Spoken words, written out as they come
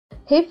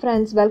Hey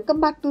friends, welcome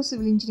back to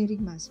Civil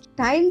Engineering Master.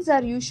 Tiles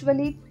are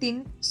usually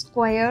thin,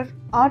 square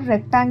or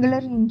rectangular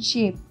in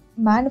shape,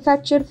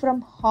 manufactured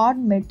from hard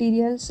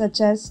materials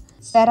such as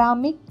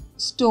ceramic,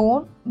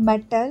 stone,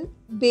 metal,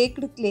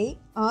 baked clay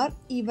or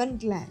even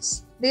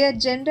glass. They are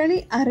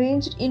generally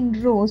arranged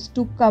in rows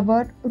to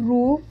cover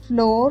roof,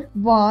 floor,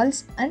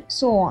 walls and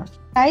so on.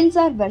 Tiles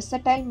are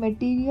versatile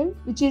material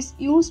which is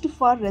used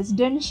for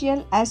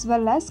residential as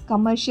well as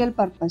commercial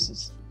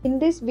purposes. In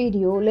this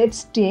video,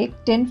 let's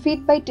take 10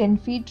 feet by 10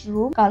 feet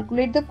room,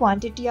 calculate the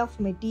quantity of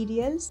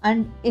materials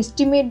and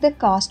estimate the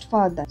cost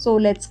for that. So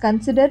let's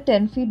consider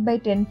 10 feet by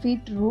 10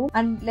 feet room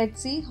and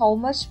let's see how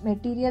much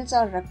materials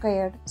are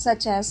required,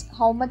 such as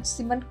how much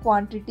cement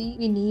quantity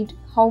we need,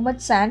 how much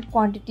sand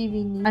quantity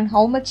we need and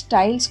how much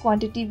tiles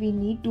quantity we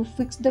need to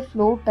fix the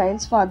floor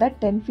tiles for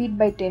that 10 feet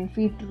by 10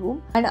 feet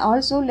room. And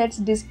also let's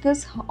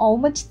discuss how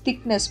much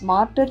thickness,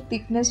 mortar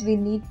thickness we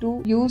need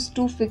to use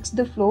to fix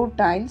the floor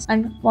tiles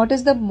and what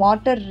is the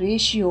mortar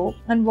ratio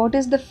and what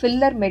is the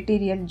filler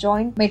material,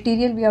 joint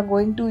material we are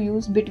going to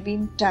use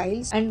between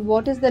tiles and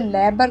what is the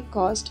labor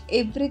cost.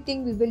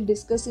 Everything we will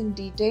discuss in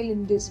detail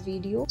in this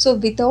video. So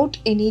without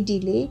any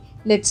delay,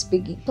 let's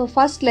begin. So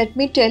first let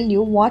me tell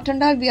you what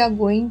and all we are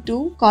going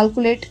to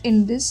calculate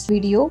in this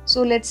video.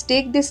 So let's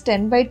take this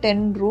 10 by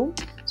 10 room.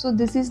 So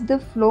this is the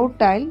floor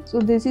tile. So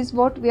this is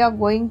what we are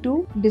going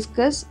to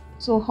discuss.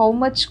 So how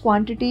much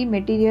quantity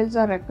materials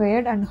are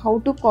required and how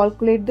to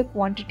calculate the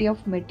quantity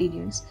of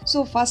materials.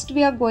 So first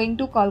we are going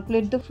to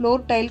calculate the floor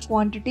tile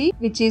quantity,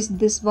 which is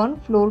this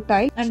one, floor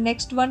tile, and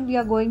next one we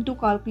are going to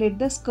calculate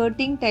the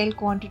skirting tile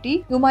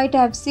quantity. You might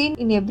have seen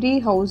in every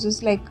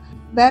houses, like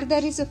where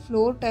there is a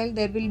floor tile,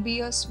 there will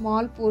be a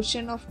small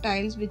portion of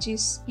tiles which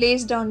is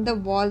placed on the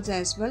walls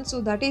as well.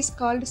 So that is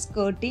called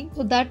skirting.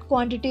 So that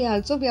quantity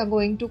also we are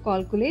going to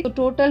calculate. So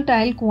total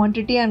tile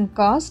quantity and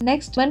cost.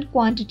 Next, cement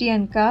quantity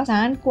and cost,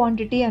 sand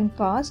quantity and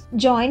cost,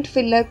 joint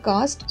filler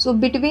cost. So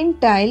between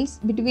tiles,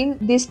 between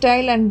this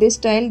tile and this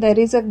tile, there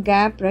is a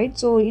gap, right?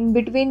 So in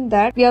between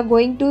that, we are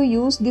going to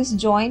use this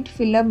joint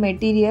filler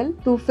material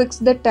to fix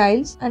the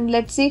tiles, and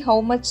let's see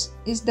how much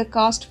is the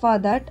cost for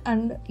that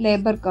and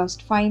labor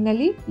cost.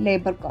 Finally,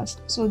 labor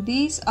cost. So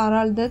these are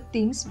all the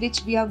things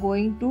which we are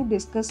going to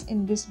discuss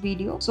in this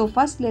video. So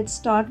first let's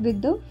start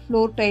with the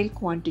floor tile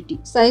quantity.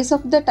 Size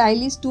of the tile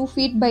is 2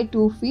 feet by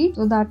 2 feet.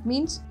 So that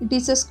means it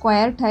is a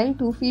square tile,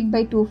 2 feet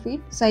by 2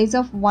 feet, size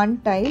of one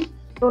tile.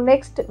 So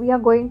next we are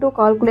going to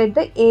calculate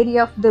the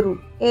area of the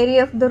room.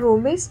 Area of the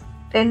room is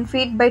 10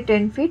 feet by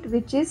 10 feet,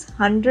 which is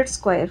 100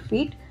 square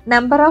feet.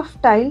 Number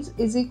of tiles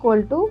is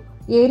equal to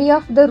area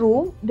of the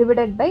room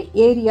divided by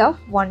area of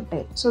one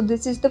tile. So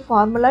this is the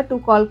formula to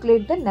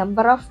calculate the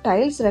number of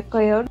tiles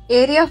required.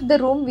 Area of the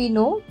room we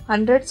know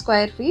 100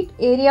 square feet.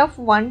 Area of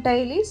one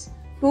tile is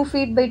 2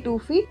 feet by 2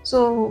 feet.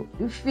 So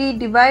if we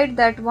divide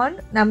that one,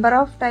 number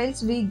of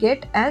tiles we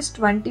get as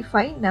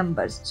 25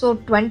 numbers. So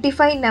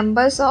 25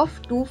 numbers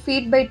of 2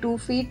 feet by 2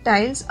 feet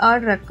tiles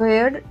are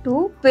required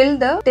to fill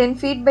the 10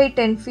 feet by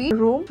 10 feet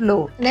room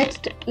floor.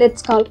 Next,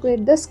 let's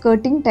calculate the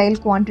skirting tile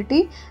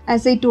quantity.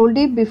 As I told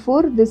you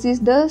before, this is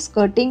the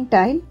skirting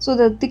tile. So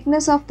the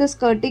thickness of the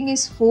skirting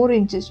is 4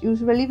 inches.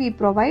 Usually we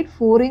provide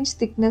 4-inch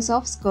thickness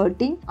of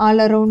skirting all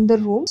around the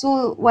room.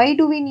 So why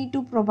do we need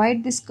to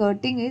provide this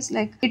skirting is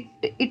like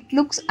it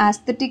looks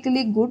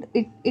aesthetically good.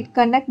 It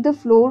connects the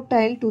floor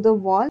tile to the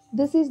wall.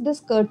 This is the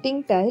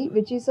skirting tile,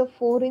 which is a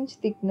 4-inch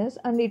thickness,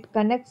 and it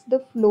connects the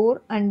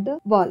floor and the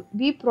wall.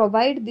 We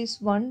provide this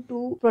one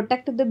to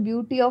protect the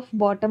beauty of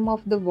bottom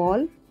of the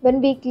wall. When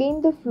we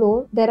clean the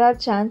floor, there are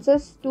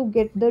chances to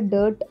get the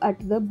dirt at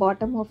the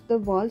bottom of the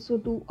wall. So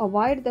to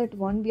avoid that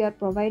one, we are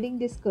providing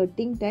this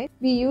skirting tile.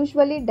 We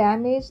usually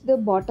damage the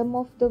bottom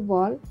of the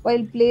wall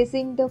while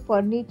placing the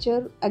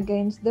furniture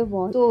against the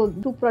wall. So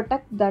to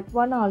protect that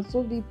one also,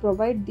 we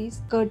provide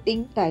these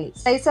skirting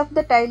tiles. Size of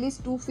the tile is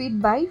 2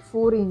 feet by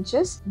 4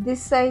 inches.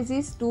 This size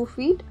is 2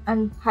 feet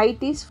and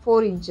height is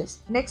 4 inches.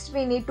 Next,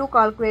 we need to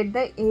calculate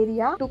the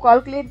area. To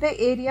calculate the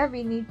area,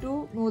 we need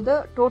to know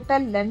the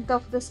total length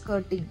of the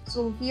skirting.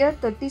 So here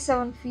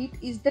 37 feet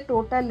is the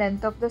total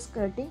length of the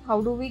skirting.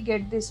 How do we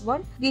get this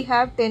one? We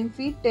have 10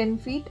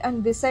 feet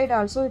and this side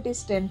also it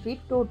is 10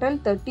 feet. Total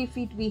 30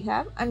 feet we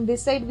have, and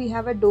this side we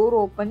have a door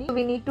opening. So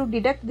we need to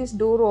deduct this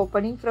door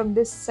opening from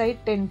this side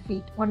 10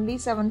 feet. Only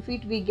 7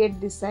 feet we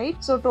get this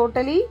side. So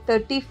totally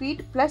 30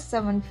 feet plus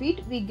 7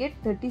 feet, we get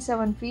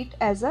 37 feet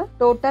as a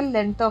total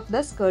length of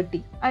the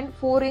skirting, and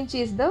 4 inch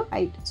is the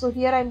height. So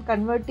here I am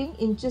converting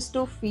inches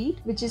to feet,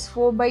 which is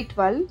 4 by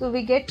 12. So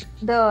we get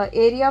the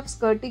area of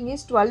skirting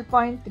is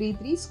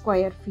 12.33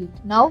 square feet.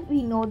 Now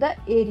we know the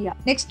area.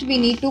 Next we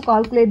need to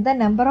calculate the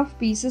number of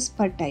pieces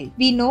per tile.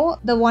 We know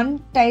the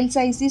one tile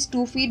size is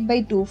 2 feet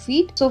by 2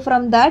 feet. So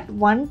from that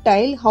one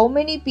tile, how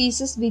many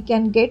pieces we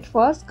can get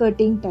for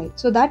skirting tile?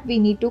 So that we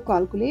need to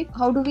calculate.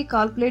 How do we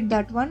calculate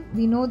that one?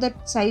 We know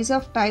that size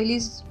of tile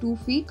is 2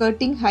 feet.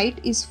 Skirting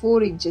height is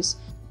 4 inches.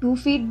 2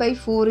 feet by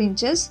 4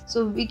 inches.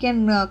 So we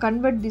can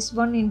convert this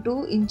one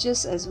into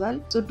inches as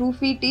well. So 2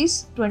 feet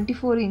is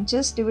 24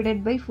 inches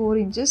divided by 4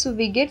 inches. So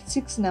we get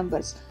 6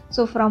 numbers.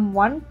 So from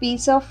one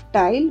piece of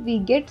tile we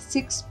get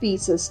 6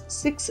 pieces,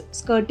 6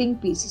 skirting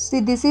pieces.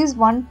 See, this is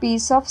one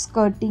piece of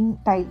skirting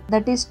tile,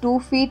 that is 2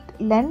 feet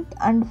length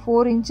and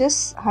 4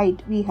 inches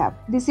height we have.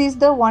 This is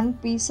the one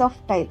piece of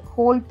tile,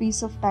 whole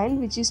piece of tile,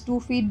 which is 2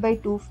 feet by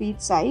 2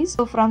 feet size.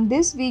 So from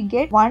this we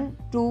get 1,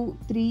 2,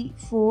 3,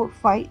 4,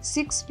 5,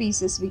 6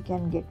 pieces we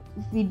can get.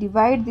 If we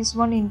divide this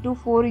one into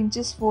 4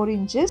 inches, 4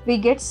 inches, we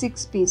get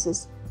 6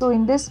 pieces. So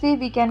in this way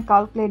we can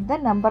calculate the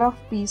number of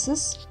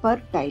pieces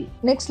per tile.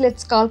 Next,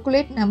 let's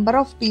calculate number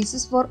of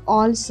pieces for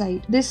all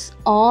sides. This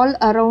all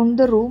around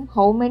the room,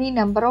 how many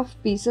number of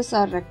pieces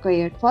are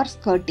required for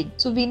skirting.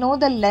 So we know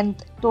the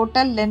length.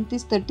 Total length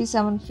is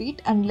 37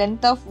 feet and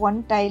length of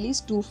one tile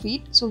is 2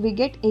 feet. So we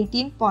get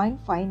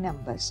 18.5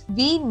 numbers.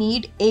 We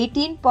need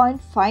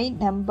 18.5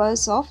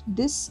 numbers of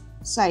this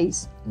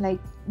size. Like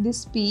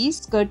this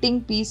piece,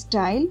 skirting piece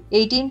tile,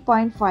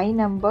 18.5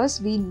 numbers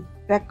we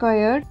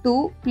required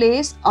to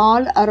place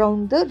all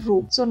around the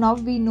room. So now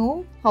we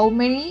know how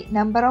many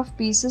number of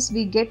pieces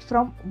we get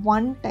from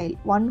one tile,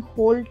 one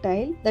whole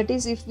tile. That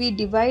is, if we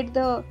divide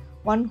the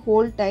one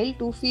whole tile,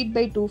 2 feet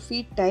by 2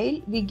 feet tile,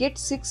 we get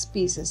 6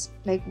 pieces,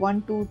 like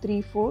 1, 2,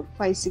 3, 4,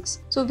 5, 6.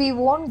 So we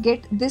won't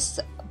get this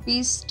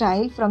piece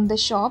tile from the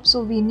shop,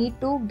 so we need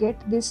to get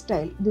this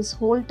tile, this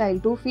whole tile,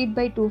 2 feet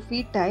by 2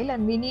 feet tile,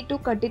 and we need to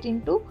cut it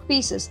into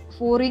pieces,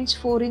 4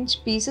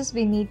 inch pieces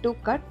we need to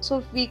cut. So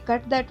if we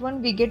cut that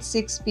one, we get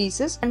 6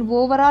 pieces, and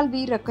overall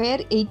we require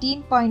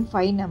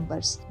 18.5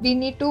 numbers. We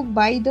need to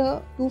buy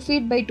the 2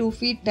 feet by 2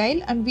 feet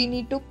tile and we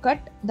need to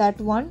cut that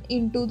one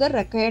into the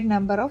required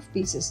number of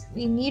pieces.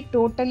 We need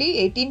totally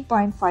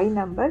 18.5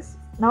 numbers.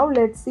 Now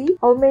let's see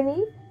how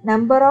many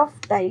number of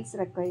tiles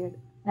required.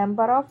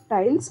 Number of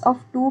tiles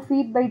of 2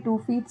 feet by 2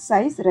 feet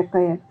size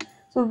required.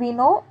 So we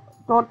know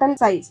total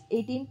size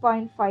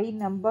 18.5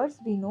 numbers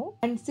we know,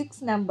 and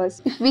 6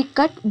 numbers. If we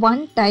cut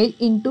one tile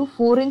into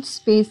 4 inch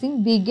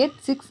spacing, we get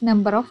 6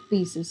 number of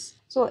pieces.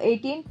 So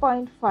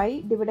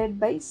 18.5 divided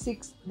by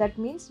 6, that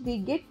means we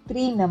get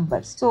 3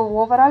 numbers. So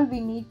overall we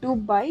need to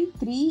buy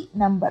 3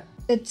 number.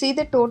 Let's see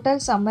the total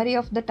summary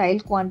of the tile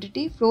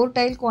quantity. Floor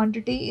tile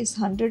quantity is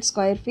 100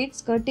 square feet.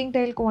 Skirting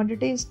tile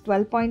quantity is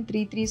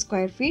 12.33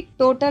 square feet.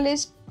 Total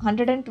is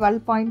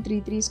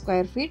 112.33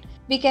 square feet.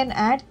 We can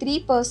add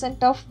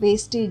 3% of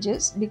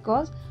wastages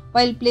because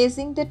while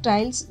placing the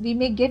tiles we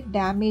may get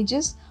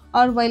damages,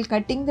 or while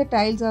cutting the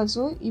tiles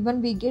also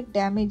even we get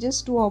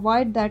damages. To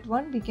avoid that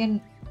one, we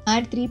can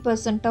add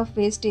 3% of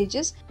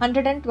wastages.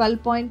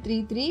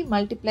 112.33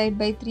 multiplied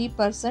by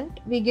 3%,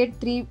 we get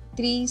 3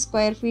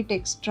 square feet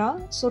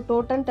extra. So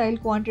total tile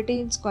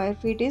quantity in square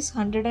feet is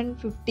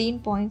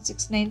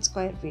 115.69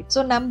 square feet.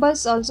 So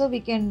numbers also we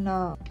can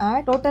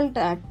add. Total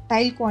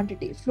tile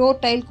quantity. Floor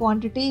tile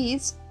quantity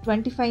is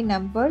 25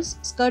 numbers.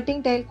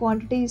 Skirting tile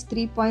quantity is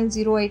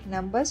 3.08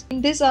 numbers.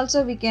 In this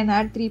also we can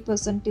add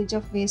 3%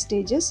 of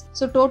wastages.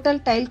 So total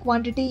tile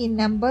quantity in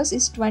numbers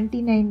is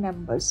 29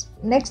 numbers.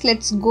 Next,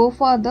 let's go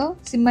for the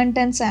cement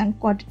and sand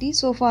quantity.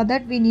 So for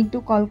that we need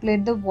to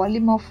calculate the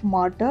volume of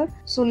mortar.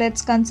 So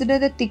let's consider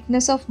the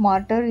thickness of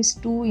mortar is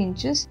 2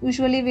 inches.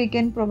 Usually we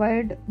can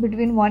provide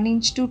between 1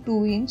 inch to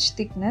 2 inch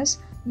thickness.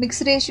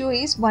 Mix ratio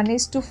is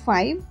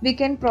 1:5. We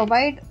can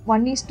provide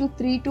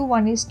 1:3 to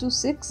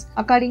 1:6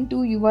 according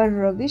to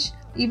your wish.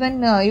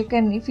 Even you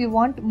can, if you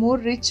want more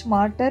rich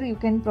mortar, you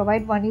can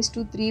provide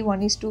 1:3,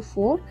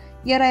 1:4.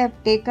 Here I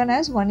have taken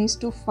as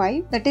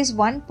 1:5. That is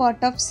 1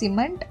 part of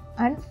cement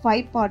and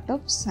 5 part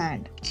of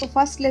sand. So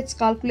first let's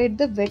calculate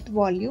the wet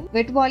volume.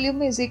 Wet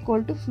volume is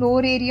equal to floor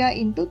area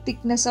into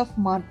thickness of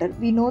mortar.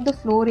 We know the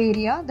floor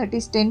area, that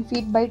is 10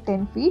 feet by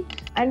 10 feet,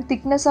 and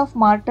thickness of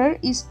mortar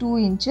is 2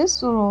 inches.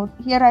 So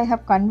here I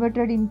have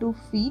converted into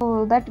feet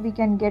so that we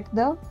can get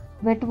the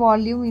wet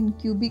volume in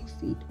cubic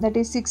feet, that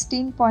is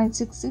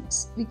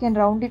 16.66. We can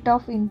round it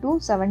off into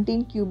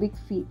 17 cubic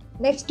feet.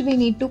 Next we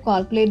need to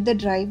calculate the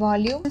dry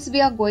volume. Since we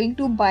are going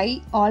to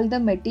buy all the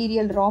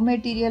material, raw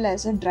material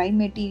as a dry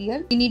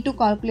material, we need to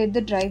calculate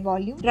the dry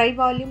volume. Dry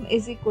volume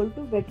is equal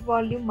to wet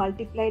volume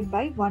multiplied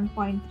by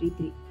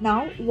 1.33.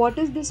 Now what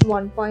is this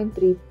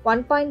 1.3?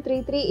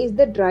 1.33 is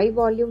the dry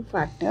volume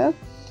factor.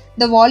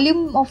 The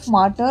volume of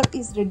mortar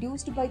is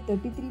reduced by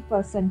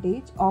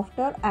 33%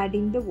 after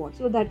adding the water.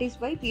 So that is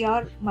why we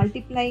are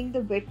multiplying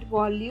the wet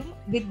volume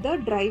with the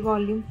dry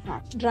volume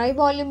factor. Dry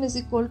volume is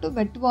equal to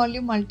wet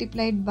volume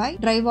multiplied by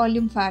dry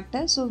volume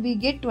factor. So we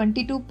get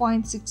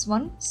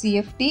 22.61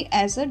 CFT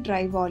as a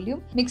dry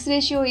volume. Mix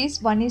ratio is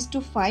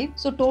 1:5.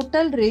 So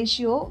total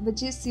ratio,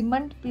 which is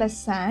cement plus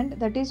sand,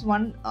 that is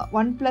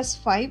 1 plus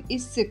 5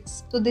 is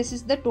 6. So this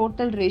is the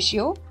total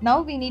ratio.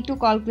 Now we need to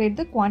calculate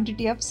the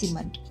quantity of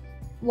cement.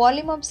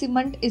 Volume of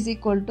cement is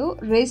equal to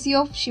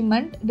ratio of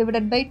cement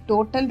divided by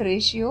total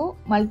ratio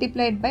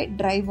multiplied by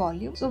dry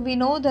volume. So we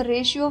know the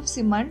ratio of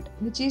cement,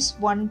 which is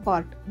 1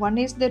 part. 1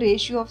 is the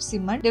ratio of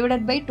cement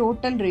divided by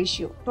total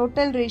ratio.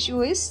 Total ratio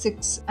is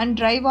 6 and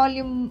dry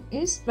volume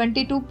is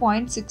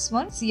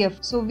 22.61 CF.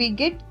 So we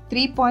get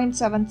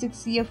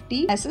 3.76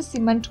 CFT as a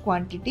cement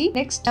quantity.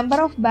 Next, number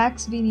of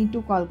bags we need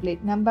to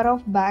calculate. Number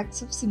of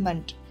bags of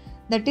cement.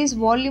 that is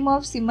volume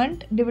of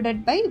cement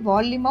divided by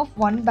volume of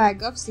 1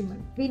 bag of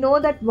cement. We know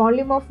that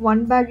volume of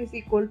 1 bag is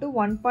equal to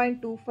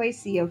 1.25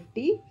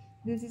 CFT.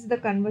 This is the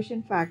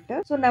conversion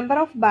factor. So number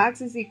of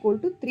bags is equal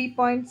to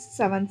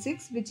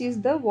 3.76, which is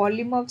the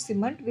volume of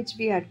cement which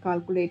we had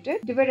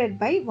calculated, divided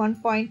by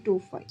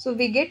 1.25. So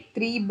we get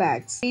 3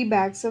 bags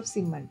of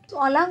cement. So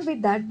along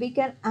with that, we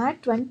can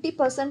add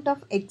 20%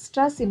 of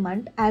extra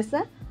cement as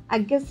a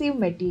adhesive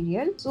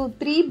material. So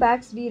 3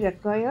 bags we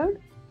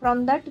required.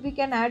 From that we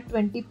can add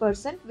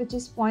 20%, which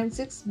is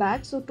 0.6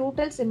 bags. So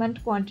total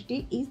cement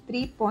quantity is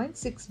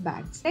 3.6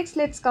 bags. Next,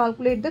 let's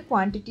calculate the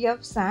quantity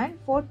of sand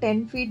for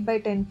 10 feet by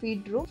 10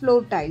 feet room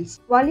floor tiles.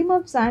 Volume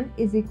of sand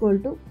is equal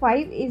to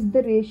 5 is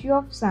the ratio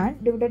of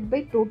sand divided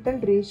by total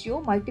ratio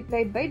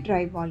multiplied by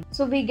dry volume.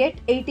 So we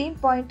get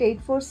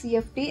 18.84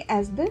 CFT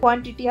as the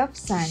quantity of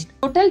sand.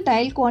 Total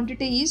tile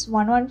quantity is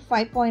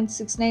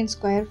 115.69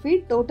 square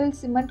feet. Total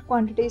cement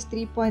quantity is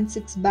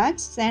 3.6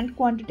 bags. Sand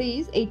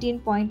quantity is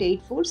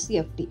 18.84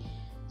 CFT.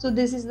 So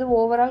this is the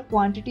overall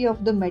quantity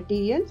of the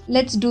material.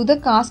 Let's do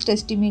the cost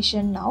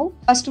estimation now.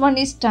 First one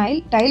is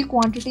tile. Tile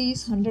quantity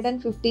is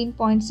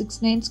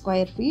 115.69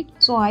 square feet.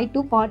 So I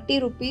took 40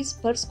 rupees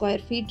per square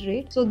feet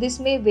rate. So this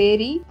may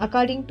vary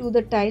according to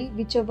the tile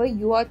whichever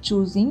you are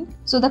choosing.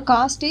 So the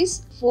cost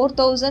is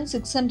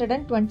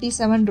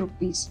 4,627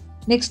 rupees.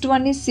 Next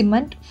one is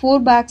cement.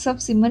 4 bags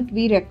of cement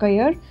we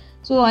required.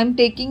 So I am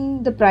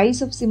taking the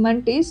price of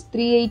cement is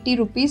 380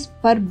 rupees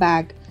per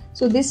bag.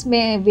 So this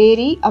may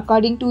vary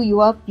according to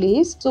your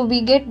place. So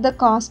we get the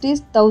cost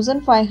is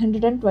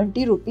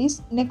 1520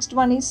 rupees. Next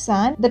one is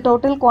sand. The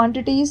total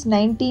quantity is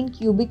 19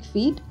 cubic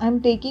feet. I am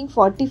taking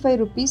 45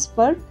 rupees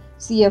per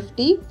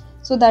CFT.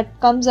 So that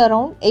comes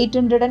around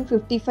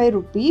 855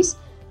 rupees.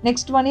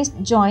 Next one is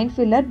joint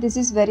filler. This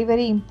is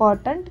very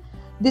important.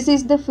 This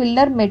is the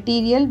filler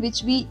material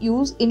which we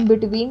use in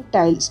between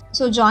tiles.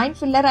 So joint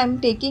filler I am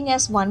taking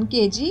as 1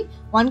 kg.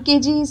 1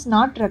 kg is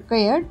not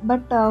required,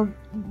 but the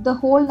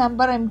whole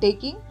number I am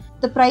taking.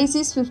 The price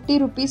is 50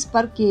 rupees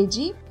per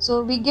kg.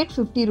 So we get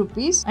 50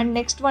 rupees. And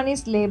next one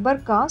is labor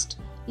cost.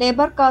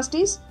 Labor cost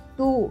is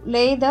to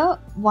lay the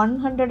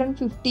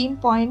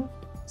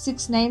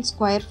 115.69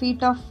 square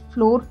feet of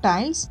floor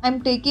tiles. I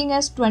am taking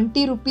as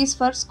 20 rupees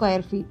per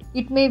square feet.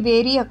 It may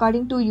vary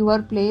according to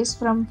your place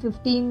from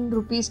 15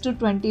 rupees to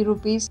 20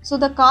 rupees. So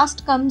the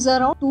cost comes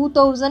around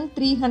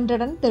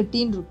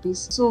 2,313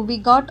 rupees. So we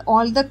got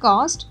all the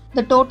cost.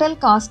 The total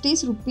cost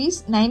is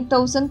rupees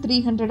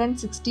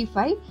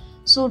 9,365.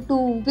 So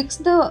to fix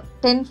the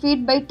 10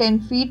 feet by 10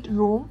 feet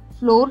room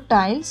floor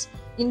tiles,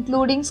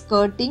 including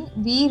skirting,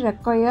 we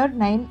required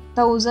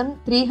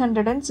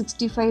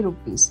 9,365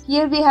 rupees.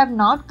 Here we have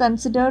not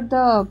considered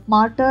the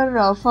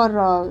mortar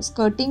for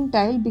skirting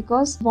tile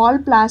because wall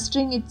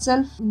plastering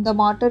itself, the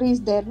mortar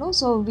is there, no?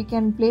 So we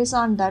can place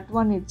on that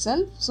one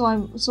itself.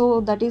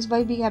 So that is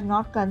why we have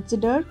not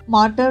considered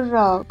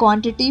mortar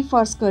quantity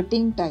for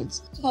skirting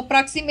tiles. So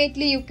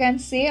approximately you can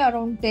say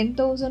around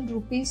 10,000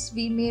 rupees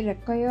we may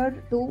require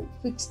to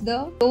fix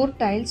the floor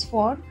tiles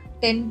for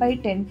 10 by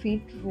 10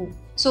 feet room.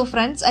 So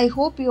friends, I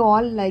hope you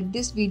all like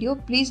this video.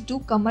 Please do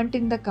comment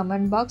in the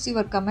comment box.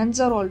 Your comments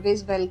are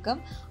always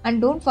welcome.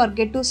 And don't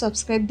forget to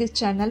subscribe this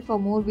channel for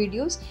more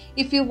videos.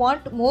 If you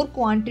want more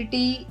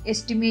quantity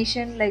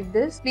estimation like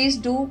this, please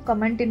do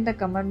comment in the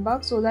comment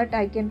box so that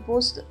I can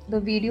post the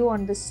video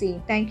on the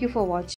same. Thank you for watching.